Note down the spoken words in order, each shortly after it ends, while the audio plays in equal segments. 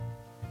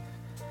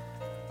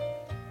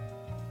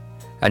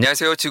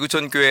안녕하세요.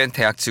 지구촌교회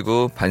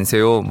대학지구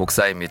반세호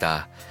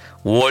목사입니다.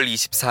 5월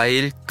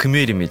 24일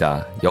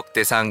금요일입니다.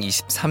 역대상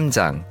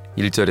 23장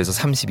 1절에서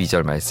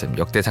 32절 말씀,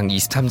 역대상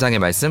 23장의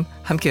말씀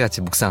함께 같이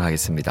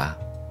묵상하겠습니다.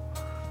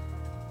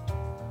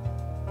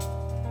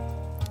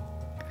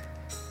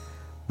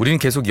 우리는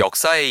계속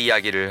역사의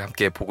이야기를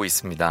함께 보고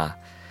있습니다.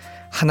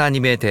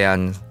 하나님에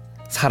대한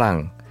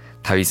사랑,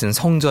 다윗은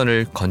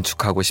성전을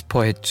건축하고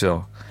싶어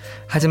했죠.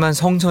 하지만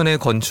성전의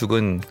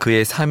건축은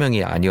그의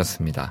사명이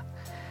아니었습니다.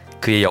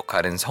 그의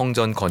역할은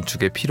성전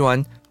건축에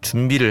필요한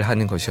준비를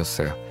하는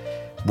것이었어요.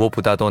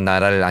 무엇보다도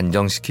나라를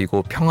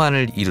안정시키고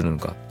평안을 이루는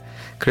것.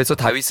 그래서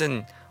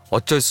다윗은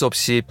어쩔 수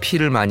없이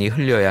피를 많이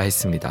흘려야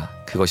했습니다.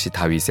 그것이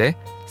다윗의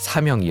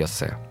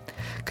사명이었어요.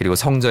 그리고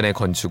성전의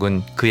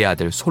건축은 그의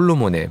아들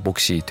솔로몬의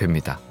몫이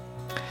됩니다.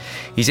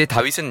 이제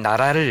다윗은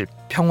나라를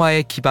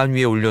평화의 기반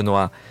위에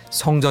올려놓아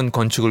성전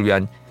건축을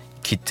위한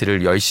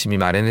기틀을 열심히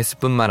마련했을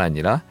뿐만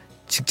아니라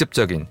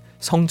직접적인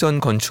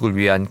성전 건축을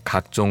위한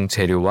각종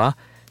재료와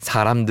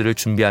사람들을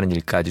준비하는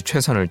일까지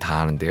최선을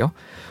다하는데요.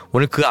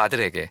 오늘 그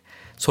아들에게,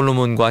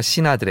 솔로몬과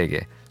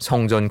신하들에게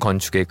성전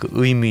건축의 그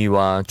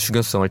의미와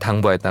중요성을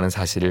당부했다는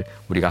사실을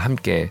우리가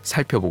함께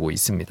살펴보고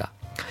있습니다.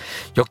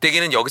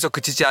 역대기는 여기서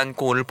그치지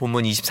않고 오늘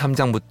본문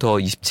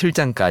 23장부터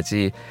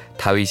 27장까지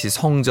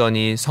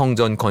다윗이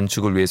성전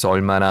건축을 위해서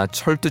얼마나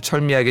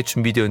철두철미하게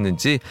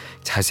준비되었는지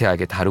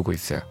자세하게 다루고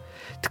있어요.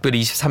 특별히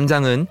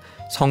 23장은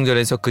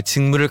성전에서 그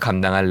직무를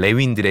감당할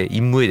레위인들의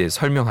임무에 대해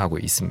설명하고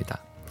있습니다.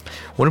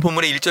 오늘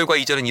본문의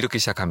 1절과 2절은 이렇게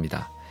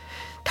시작합니다.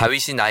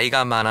 다윗이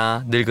나이가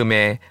많아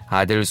늙음에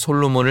아들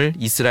솔로몬을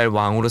이스라엘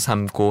왕으로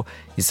삼고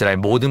이스라엘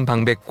모든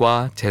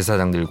방백과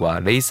제사장들과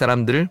레위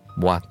사람들을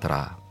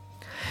모았더라.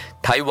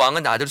 다윗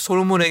왕은 아들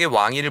솔로몬에게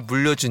왕위를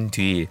물려준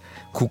뒤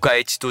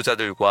국가의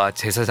지도자들과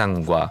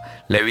제사장과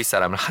레위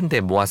사람을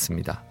한데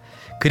모았습니다.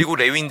 그리고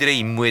레위인들의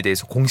임무에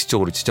대해서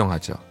공식적으로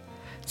지정하죠.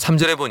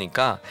 3절에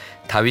보니까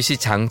다윗이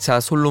장차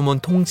솔로몬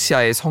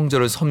통치하에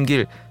성전을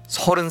섬길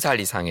 30살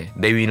이상의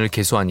레위인을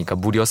계수하니까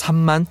무려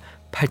 3만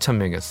 8천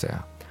명이었어요.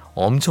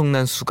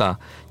 엄청난 수가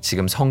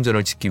지금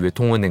성전을 짓기 위해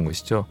동원된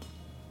것이죠.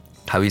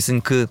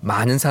 다윗은 그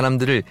많은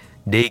사람들을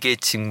 4개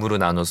직무로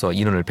나눠서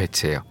인원을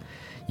배치해요.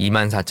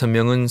 2만 4천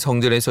명은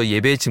성전에서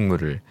예배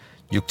직무를,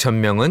 6천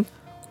명은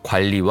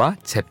관리와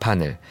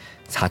재판을,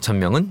 4천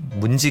명은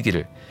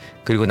문지기를,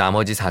 그리고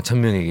나머지 4천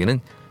명에게는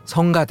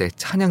성가대,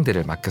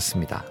 찬양대를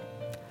맡겼습니다.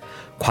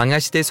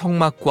 광야시대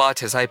성막과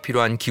제사에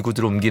필요한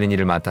기구들을 옮기는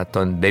일을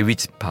맡았던 레위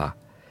지파,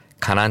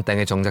 가나안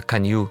땅에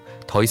정착한 이후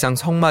더 이상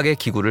성막의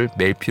기구를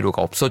맬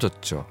필요가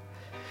없어졌죠.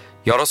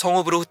 여러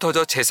성읍으로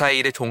흩어져 제사의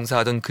일에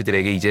종사하던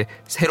그들에게 이제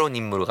새로운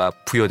임무가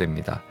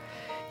부여됩니다.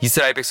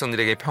 이스라엘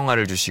백성들에게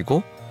평화를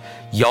주시고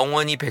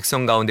영원히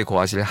백성 가운데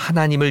거하실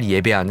하나님을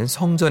예배하는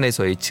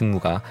성전에서의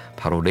직무가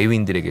바로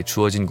레위인들에게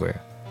주어진 거예요.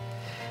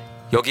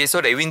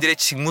 여기에서 레위인들의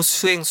직무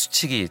수행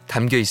수칙이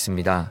담겨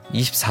있습니다.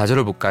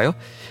 24절을 볼까요?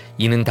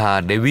 이는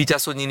다 레위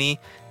자손이니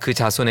그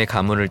자손의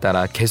가문을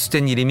따라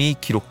계수된 이름이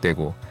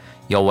기록되고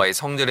여호와의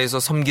성전에서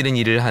섬기는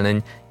일을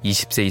하는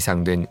 20세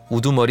이상 된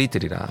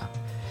우두머리들이라.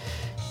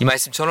 이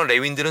말씀처럼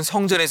레위인들은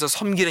성전에서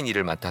섬기는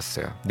일을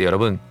맡았어요. 근데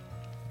여러분,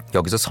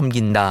 여기서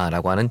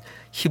섬긴다라고 하는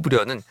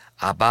히브리어는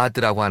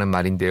아바드라고 하는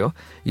말인데요.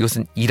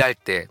 이것은 일할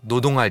때,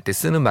 노동할 때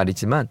쓰는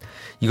말이지만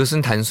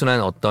이것은 단순한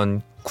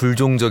어떤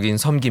굴종적인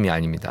섬김이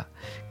아닙니다.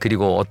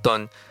 그리고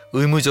어떤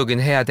의무적인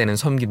해야 되는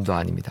섬김도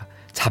아닙니다.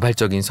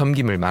 자발적인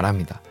섬김을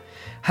말합니다.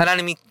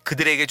 하나님이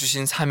그들에게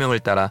주신 사명을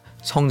따라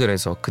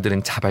성전에서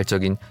그들은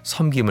자발적인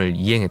섬김을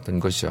이행했던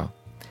것이죠.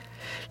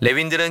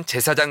 레위인들은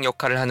제사장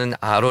역할을 하는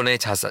아론의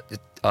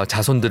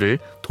자손들을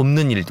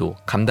돕는 일도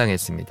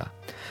감당했습니다.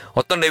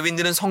 어떤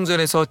레위인들은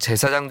성전에서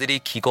제사장들이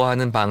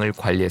기거하는 방을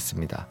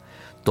관리했습니다.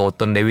 또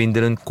어떤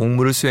레위인들은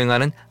공무를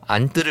수행하는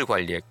안뜰을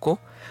관리했고,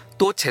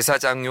 또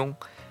제사장용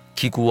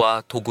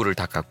기구와 도구를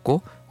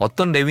닦았고,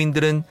 어떤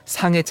레위인들은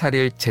상에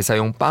차릴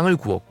제사용 빵을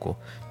구웠고,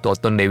 또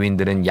어떤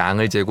레위인들은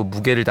양을 재고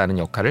무게를 다는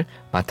역할을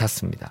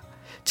맡았습니다.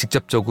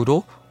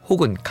 직접적으로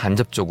혹은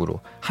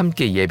간접적으로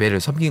함께 예배를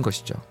섬긴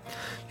것이죠.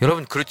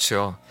 여러분,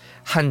 그렇죠.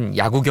 한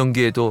야구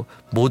경기에도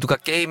모두가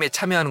게임에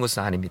참여하는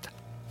것은 아닙니다.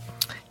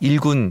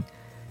 1군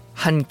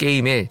한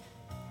게임에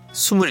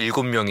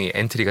 27명이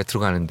엔트리가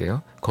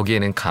들어가는데요.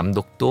 거기에는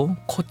감독도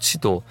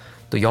코치도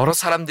또 여러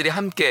사람들이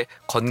함께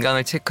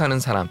건강을 체크하는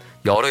사람,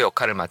 여러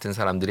역할을 맡은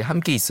사람들이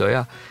함께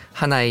있어야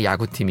하나의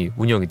야구팀이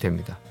운영이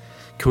됩니다.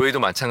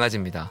 교회도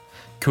마찬가지입니다.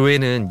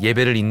 교회는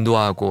예배를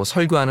인도하고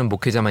설교하는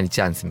목회자만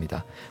있지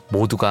않습니다.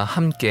 모두가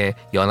함께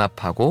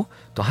연합하고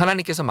또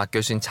하나님께서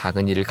맡겨주신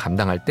작은 일을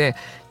감당할 때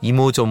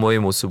이모저모의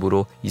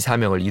모습으로 이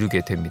사명을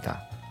이루게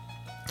됩니다.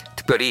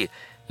 특별히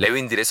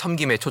레위인들의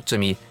섬김의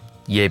초점이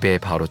예배의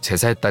바로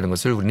제사였다는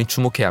것을 우리는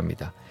주목해야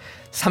합니다.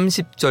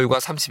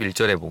 30절과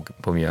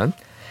 31절에 보면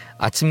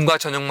아침과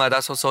저녁마다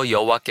서서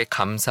여호와께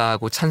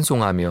감사하고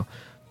찬송하며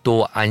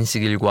또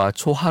안식일과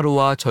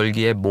초하루와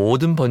절기의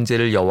모든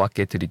번제를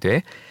여호와께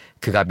드리되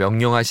그가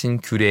명령하신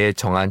규례에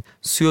정한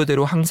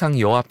수요대로 항상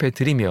여호와 앞에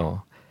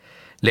드리며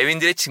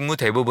레위인들의 직무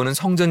대부분은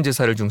성전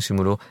제사를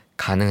중심으로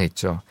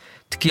가능했죠.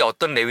 특히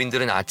어떤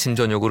레위인들은 아침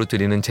저녁으로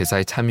드리는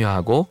제사에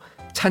참여하고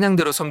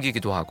찬양대로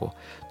섬기기도 하고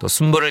또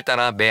순번을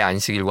따라 매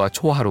안식일과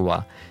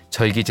초하루와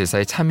절기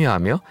제사에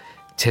참여하며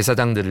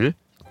제사장들을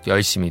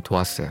열심히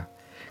도왔어요.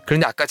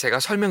 그런데 아까 제가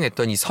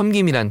설명했던 이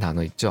섬김이라는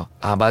단어 있죠.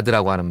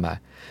 아바드라고 하는 말.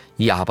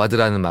 이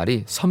아바드라는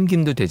말이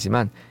섬김도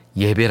되지만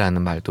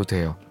예배라는 말도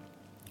돼요.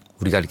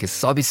 우리가 이렇게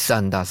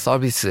서비스한다,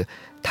 서비스,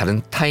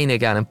 다른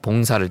타인에게 하는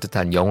봉사를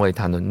뜻한 영어의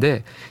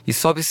단어인데 이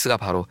서비스가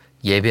바로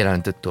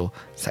예배라는 뜻도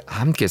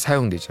함께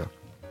사용되죠.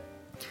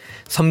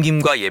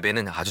 섬김과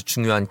예배는 아주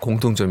중요한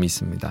공통점이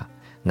있습니다.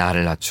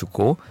 나를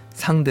낮추고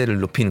상대를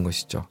높이는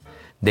것이죠.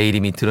 내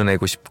이름이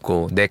드러내고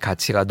싶고 내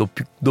가치가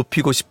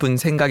높이고 싶은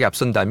생각이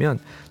앞선다면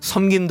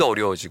섬김도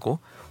어려워지고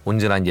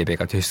온전한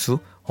예배가 될 수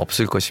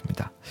없을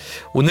것입니다.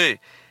 오늘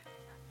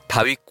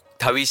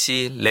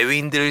다윗이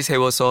레위인들을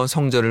세워서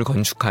성전을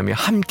건축하며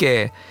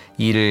함께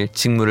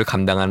직무를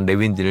감당하는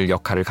레위인들의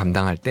역할을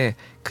감당할 때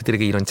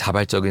그들에게 이런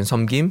자발적인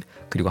섬김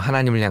그리고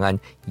하나님을 향한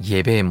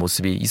예배의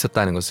모습이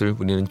있었다는 것을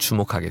우리는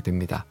주목하게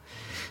됩니다.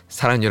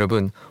 사랑하는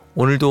여러분,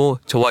 오늘도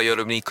저와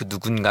여러분이 그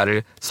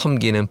누군가를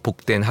섬기는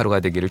복된 하루가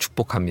되기를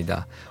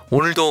축복합니다.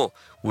 오늘도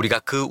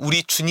우리가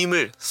우리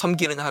주님을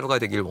섬기는 하루가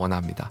되길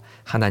원합니다.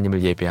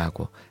 하나님을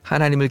예배하고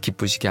하나님을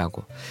기쁘시게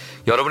하고.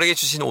 여러분에게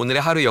주신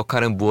오늘의 하루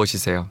역할은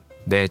무엇이세요?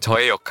 네,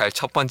 저의 역할,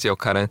 첫 번째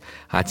역할은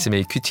아침에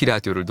이 큐티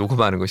라디오를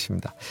녹음하는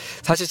것입니다.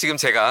 사실 지금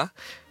제가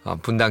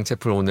분당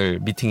채플 오늘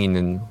미팅이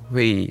있는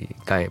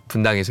회의가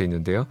분당에서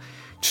있는데요.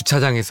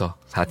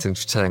 4층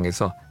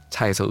주차장에서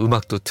차에서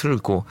음악도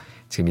틀고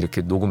지금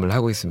이렇게 녹음을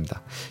하고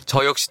있습니다.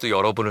 저 역시도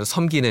여러분을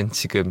섬기는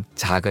지금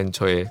작은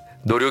저의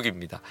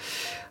노력입니다.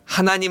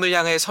 하나님을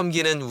향해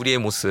섬기는 우리의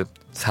모습,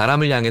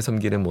 사람을 향해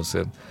섬기는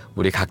모습,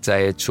 우리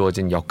각자의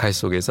주어진 역할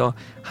속에서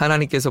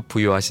하나님께서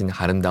부여하신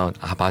아름다운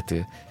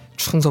아바드,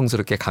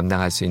 충성스럽게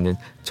감당할 수 있는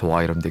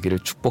저와 여러분 되기를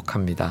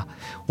축복합니다.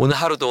 오늘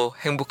하루도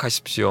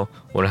행복하십시오.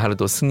 오늘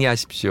하루도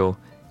승리하십시오.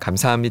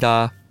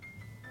 감사합니다.